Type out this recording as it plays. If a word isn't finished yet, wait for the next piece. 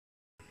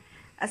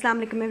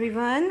Assalamu alaikum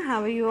everyone.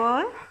 How are you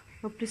all?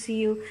 Hope to see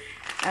you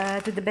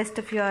to the best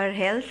of your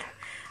health.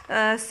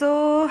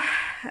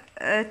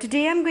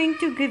 Today I'm going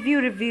to give you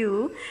a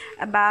review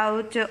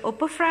about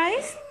Opa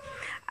Fries.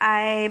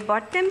 I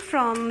bought them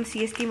from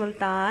CST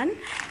Multan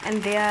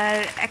and they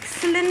are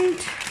excellent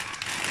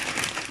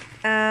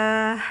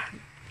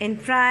in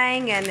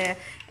frying and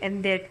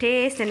in their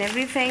taste and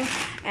everything.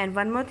 And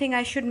one more thing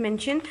I should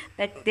mention,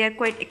 that they are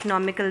quite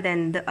economical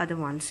than the other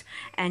ones,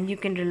 and you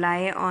can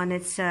rely on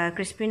its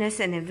crispiness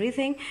and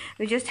everything.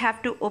 You just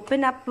have to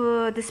open up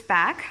this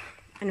pack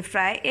and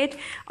fry it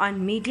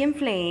on medium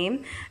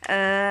flame.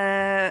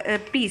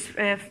 Please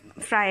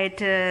fry it,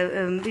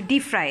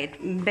 deep fry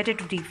it. Better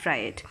to deep fry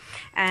it,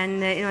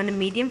 and on a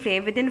medium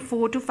flame. Within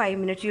 4 to 5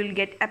 minutes, you'll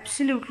get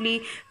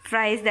absolutely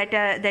fries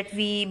that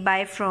we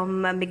buy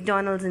from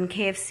McDonald's and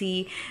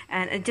KFC,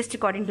 and just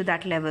according to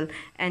that level.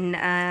 And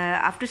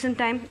after some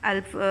time,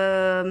 I'll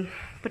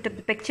put up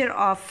the picture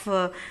of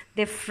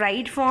their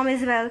fried form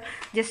as well.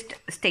 Just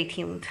stay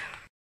tuned.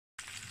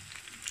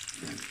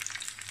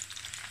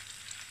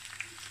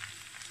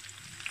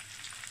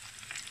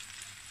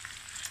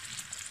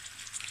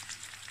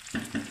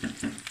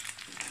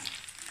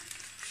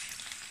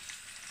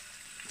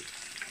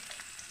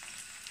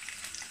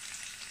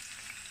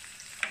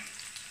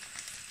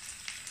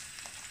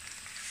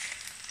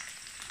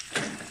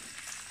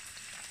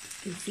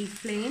 You can see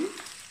flame.